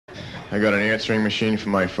I got an answering machine for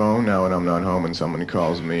my phone. Now when I'm not home and someone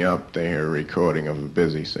calls me up, they hear a recording of a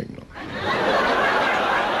busy signal.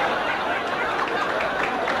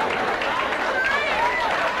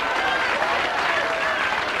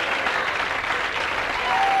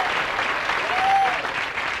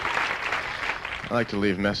 I like to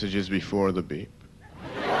leave messages before the beep.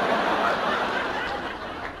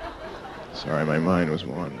 Sorry, my mind was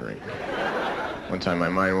wandering. One time my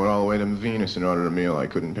mind went all the way to Venus and ordered a meal I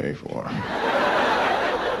couldn't pay for. I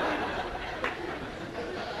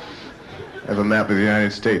have a map of the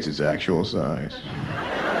United States, its actual size.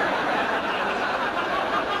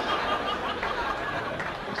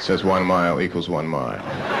 It says 1 mile equals 1 mile.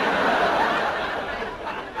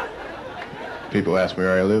 People ask me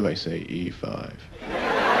where I live, I say E5.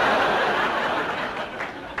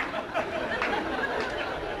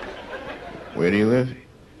 Where do you live?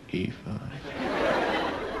 E5.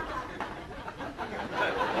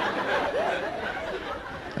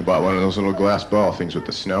 I bought one of those little glass ball things with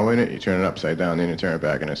the snow in it. You turn it upside down, then you turn it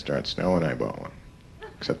back and it starts snowing. I bought one.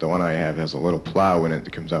 Except the one I have has a little plow in it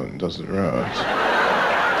that comes out and does the roads.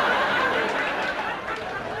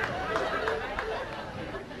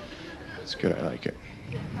 It's good, I like it.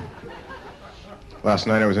 Last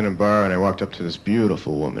night I was in a bar and I walked up to this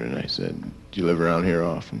beautiful woman and I said, "Do you live around here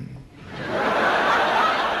often?"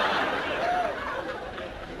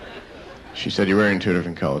 She said, "You're wearing 2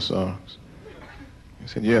 different color socks." I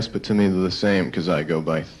said, "Yes, but to me they're the same because I go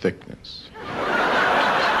by thickness."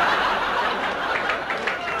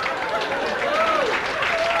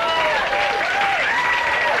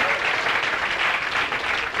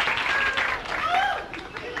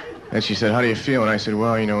 And she said, "How do you feel?" And I said,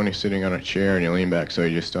 "Well, you know, when you're sitting on a chair and you lean back so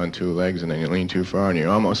you're just on 2 legs and then you lean too far and you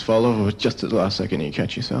almost fall over, but just at the last second you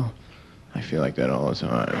catch yourself. I feel like that all the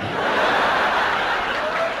time."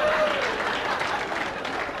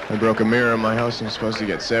 I broke a mirror in my house and I'm supposed to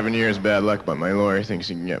get 7 years bad luck, but my lawyer thinks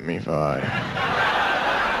he can get me 5.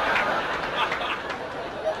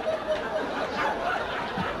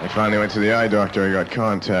 I finally went to the eye doctor. I got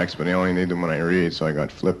contacts, but I only need them when I read, so I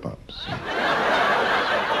got flip-ups.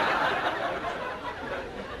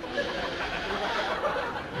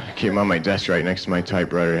 I keep them on my desk right next to my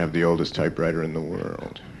typewriter. I have the oldest typewriter in the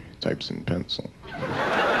world. It types in pencil.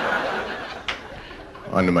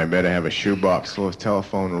 Under my bed, I have a shoebox full of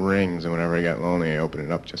telephone rings, and whenever I get lonely, I open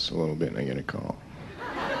it up just a little bit, and I get a call.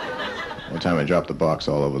 One time, I dropped the box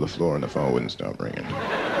all over the floor, and the phone wouldn't stop ringing.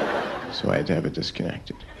 So I had to have it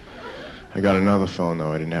disconnected. I got another phone,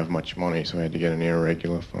 though. I didn't have much money, so I had to get an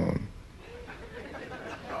irregular phone.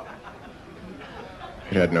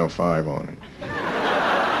 It had no 5 on it.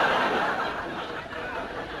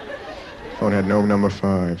 The phone had no number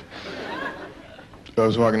 5. I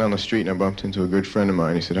was walking down the street and I bumped into a good friend of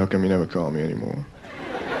mine. He said, "How come you never call me anymore?"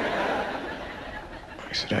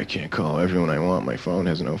 I said, "I can't call everyone I want. My phone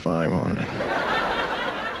has no 5 on it."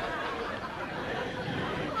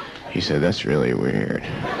 He said, "That's really weird."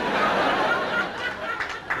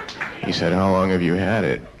 He said, "How long have you had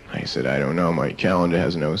it?" I said, "I don't know. My calendar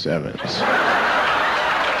has no 7s.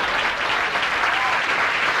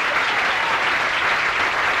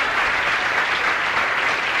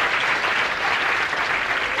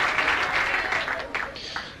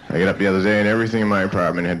 I got up the other day and everything in my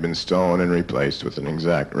apartment had been stolen and replaced with an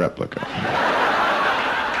exact replica.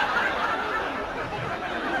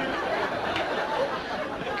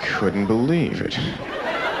 I couldn't believe it.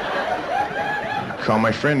 I called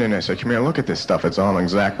my friend in and I said, "Come here, look at this stuff. It's all an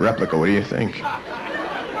exact replica. What do you think?"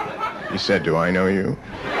 He said, "Do I know you?"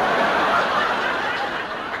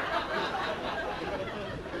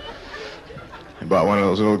 I bought one of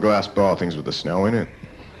those little glass ball things with the snow in it.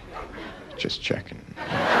 Just checking.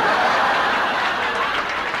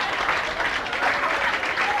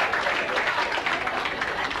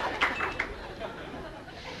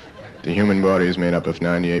 The human body is made up of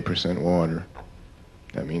 98% water.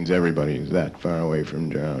 That means everybody is that far away from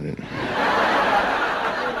drowning.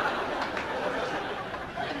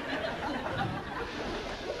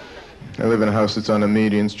 I live in a house that's on a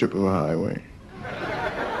median strip of a highway.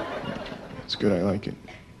 It's good, I like it.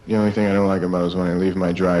 The only thing I don't like about it is when I leave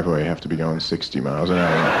my driveway, I have to be going 60 miles an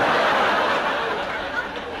hour.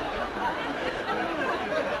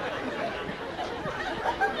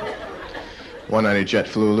 One night a jet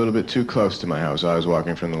flew a little bit too close to my house. I was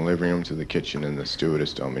walking from the living room to the kitchen and the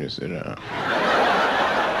stewardess told me to sit down.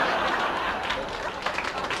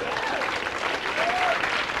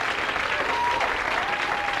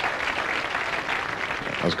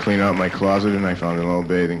 I was cleaning out my closet and I found an old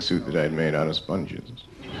bathing suit that I had made out of sponges.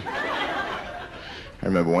 I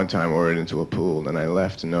remember one time I ordered into a pool, then I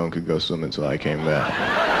left and no one could go swim until I came back.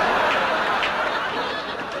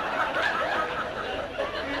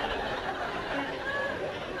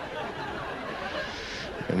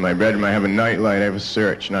 In my bedroom, I have a nightlight. I have a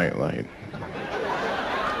search nightlight.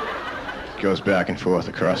 It goes back and forth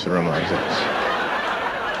across the room like this.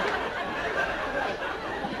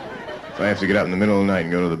 If I have to get up in the middle of the night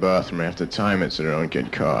and go to the bathroom, I have to time it so I don't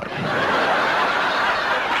get caught.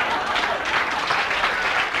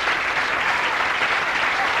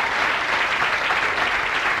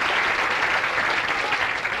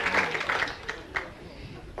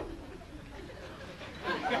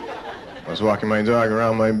 I was walking my dog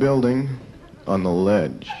around my building on the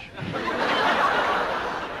ledge.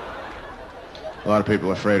 A lot of people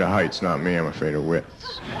are afraid of heights, not me. I'm afraid of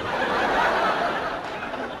widths.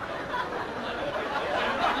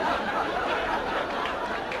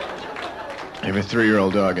 I have a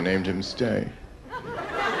 3-year-old dog and named him Stay.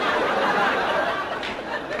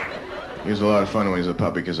 He was a lot of fun when he was a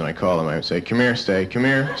puppy because when I call him, I would say, "Come here, Stay. Come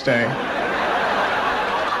here, Stay."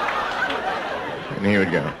 And he would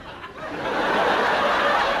go.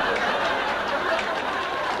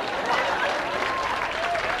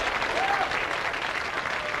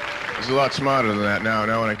 He's a lot smarter than that now.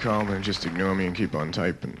 Now when I call him, he'll just ignore me and keep on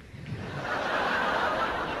typing.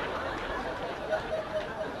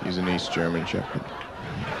 He's an East German Shepherd.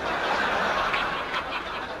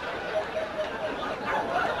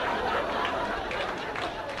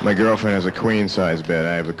 My girlfriend has a queen-size bed.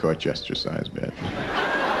 I have a Colchester-size bed.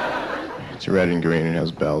 It's red and green and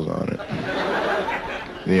has bells on it.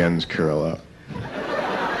 The ends curl up.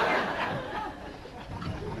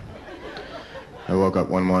 I woke up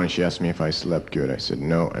one morning, she asked me if I slept good. I said,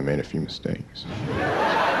 no, I made a few mistakes.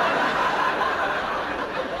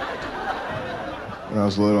 When I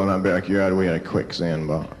was little in our backyard, we had a quicksand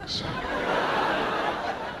box.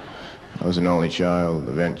 I was an only child,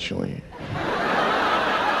 eventually.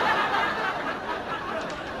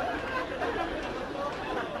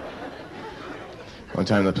 One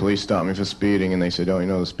time the police stopped me for speeding, and they said, oh, you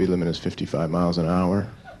know the speed limit is 55 miles an hour?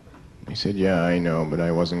 I said, yeah, I know, but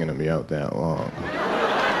I wasn't going to be out that long.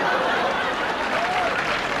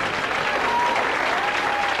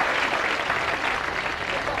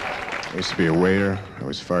 I used to be a waiter. I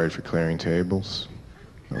was fired for clearing tables.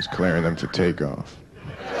 I was clearing them for takeoff.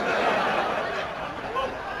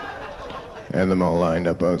 I had them all lined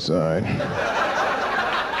up outside.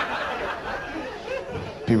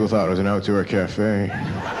 People thought it was an outdoor cafe.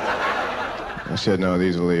 I said, no,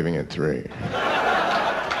 these are leaving at 3.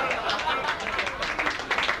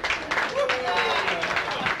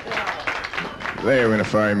 They were going to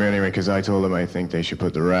fire me anyway because I told them I think they should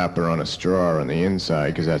put the wrapper on a straw on the inside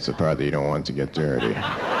because that's the part that you don't want to get dirty.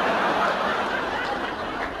 I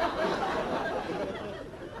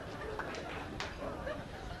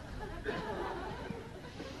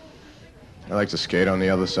like to skate on the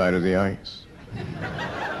other side of the ice.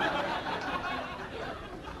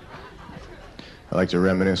 I like to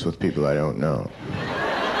reminisce with people I don't know.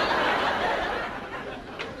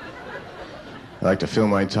 I like to fill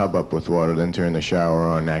my tub up with water, then turn the shower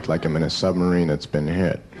on and act like I'm in a submarine that's been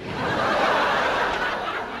hit.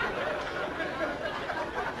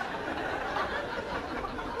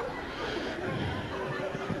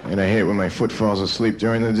 And I hate when my foot falls asleep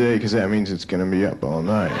during the day because that means it's going to be up all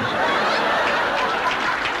night.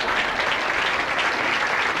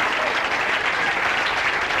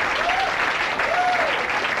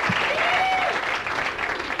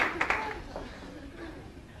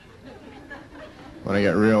 When I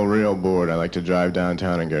get real bored, I like to drive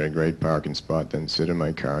downtown and get a great parking spot, then sit in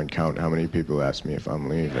my car and count how many people ask me if I'm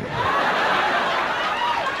leaving.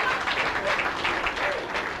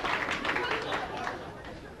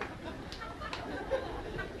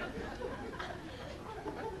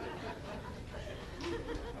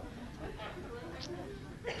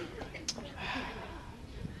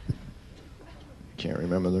 Can't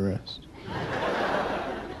remember the rest.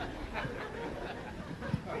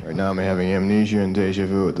 Right now I'm having amnesia and deja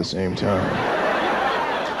vu at the same time.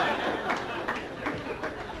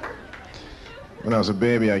 When I was a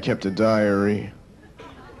baby, I kept a diary.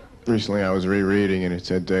 Recently I was rereading and it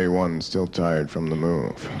said, day 1, still tired from the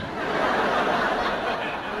move.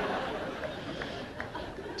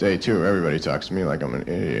 Day 2, everybody talks to me like I'm an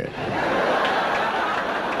idiot.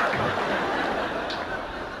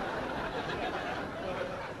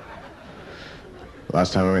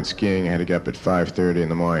 Last time I went skiing, I had to get up at 5:30 in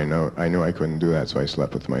the morning. I knew I couldn't do that, so I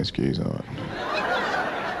slept with my skis on.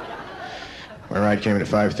 My ride came in at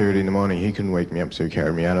 5:30 in the morning. He couldn't wake me up, so he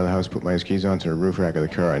carried me out of the house, put my skis onto the roof rack of the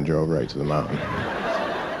car, and drove right to the mountain.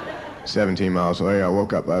 17 miles away, I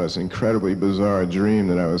woke up out of this incredibly bizarre dream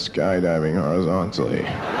that I was skydiving horizontally.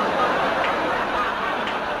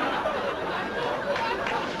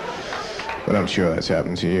 But I'm sure that's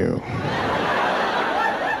happened to you.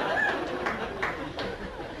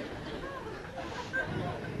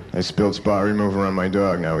 I spilled spot remover on my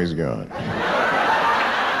dog, now he's gone. I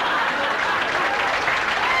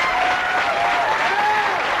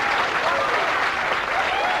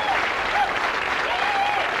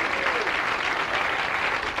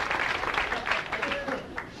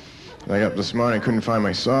got up this morning, I couldn't find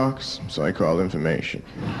my socks, so I called information.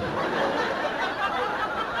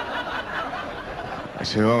 I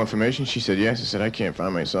said, hello, information? She said, yes. I said, I can't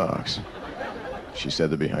find my socks. She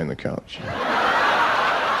said, they're behind the couch.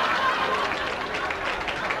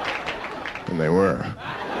 And they were.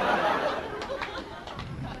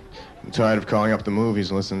 I'm tired of calling up the movies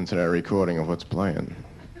and listening to that recording of what's playing.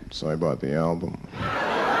 So I bought the album.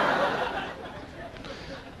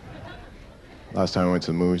 Last time I went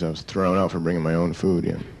to the movies, I was thrown out for bringing my own food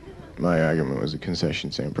in. My argument was the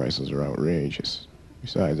concession stand prices are outrageous.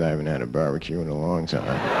 Besides, I haven't had a barbecue in a long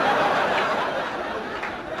time.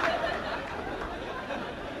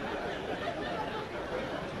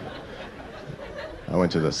 I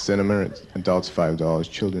went to the cinema, adults $5,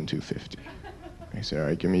 children $2.50. I said, all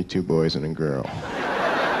right, give me 2 boys and a girl.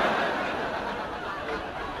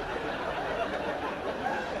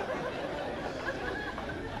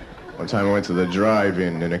 One time I went to the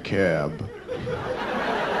drive-in in a cab.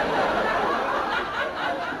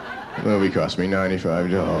 The movie cost me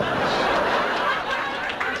 $95.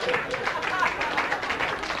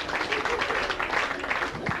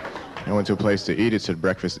 I went to a place to eat. It said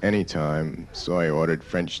breakfast anytime, so I ordered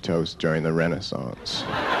French toast during the Renaissance.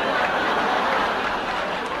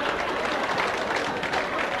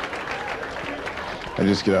 I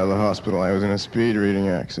just got out of the hospital. I was in a speed reading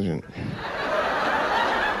accident.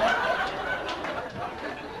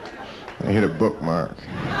 I hit a bookmark.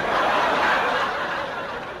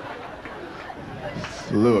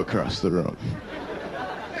 Flew across the room.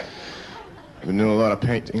 I've been doing a lot of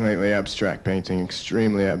painting lately, abstract painting,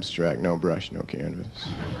 extremely abstract, no brush, no canvas.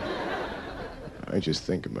 I just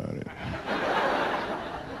think about it.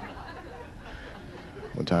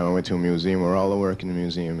 One time I went to a museum where all the work in the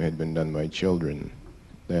museum had been done by children.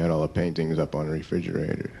 They had all the paintings up on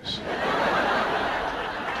refrigerators.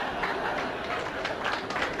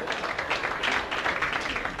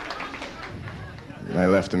 I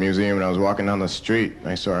left the museum and I was walking down the street.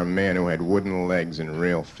 I saw a man who had wooden legs and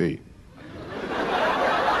real feet.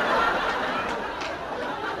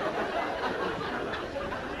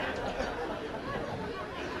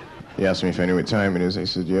 He asked me if I knew what time it is. I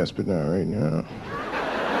said, yes, but not right now.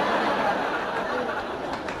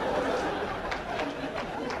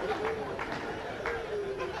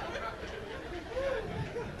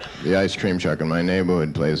 The ice cream truck in my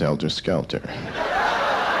neighborhood plays Helter Skelter.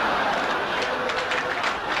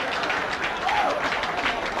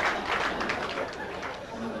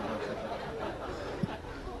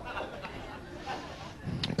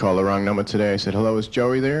 I called the wrong number today. I said, hello, is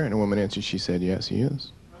Joey there? And a woman answered. She said, yes, he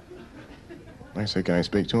is. I said, can I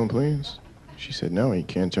speak to him, please? She said, no, he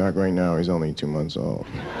can't talk right now. He's only 2 months old.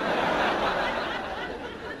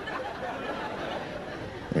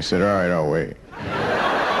 I said, all right, I'll wait.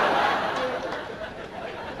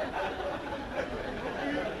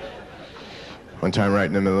 One time, right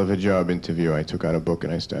in the middle of a job interview, I took out a book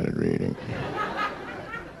and I started reading.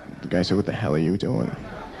 The guy said, what the hell are you doing?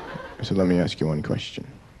 I said, let me ask you one question.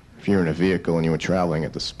 If you're in a vehicle and you were traveling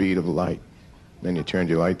at the speed of light, then you turned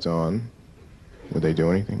your lights on, would they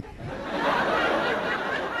do anything?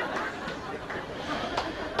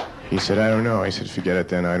 He said, I don't know. I said, forget it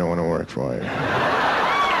then. I don't want to work for you.